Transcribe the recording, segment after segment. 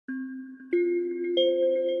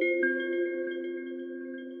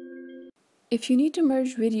If you need to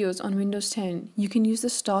merge videos on Windows 10, you can use the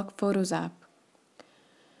stock Photos app.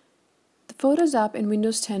 The Photos app in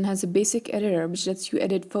Windows 10 has a basic editor which lets you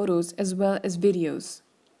edit photos as well as videos.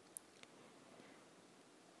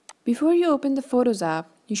 Before you open the Photos app,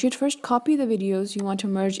 you should first copy the videos you want to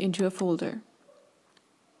merge into a folder.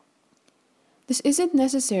 This isn't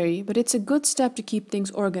necessary, but it's a good step to keep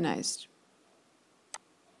things organized.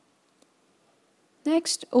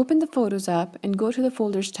 Next, open the Photos app and go to the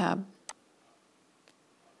Folders tab.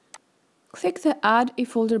 Click the Add a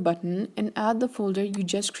Folder button and add the folder you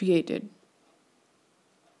just created.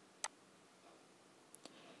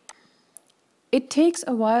 It takes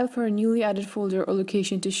a while for a newly added folder or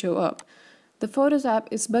location to show up. The Photos app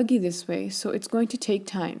is buggy this way, so it's going to take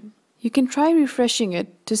time. You can try refreshing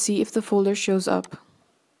it to see if the folder shows up.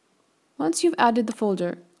 Once you've added the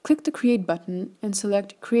folder, click the Create button and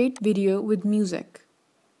select Create Video with Music.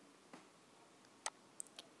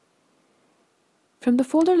 From the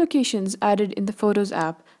folder locations added in the Photos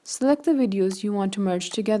app, select the videos you want to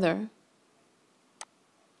merge together.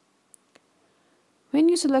 When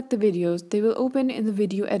you select the videos, they will open in the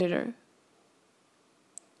video editor.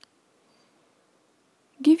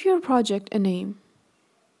 Give your project a name.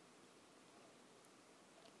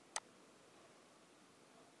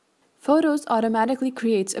 Photos automatically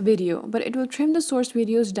creates a video, but it will trim the source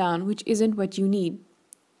videos down, which isn't what you need.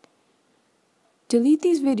 Delete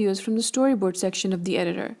these videos from the storyboard section of the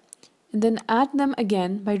editor, and then add them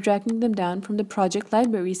again by dragging them down from the project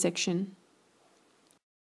library section.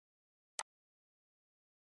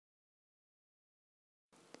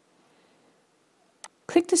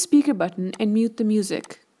 Click the speaker button and mute the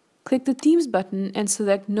music. Click the Themes button and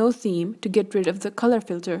select No Theme to get rid of the color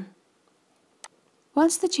filter.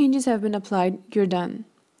 Once the changes have been applied, you're done.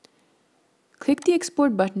 Click the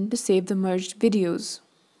Export button to save the merged videos.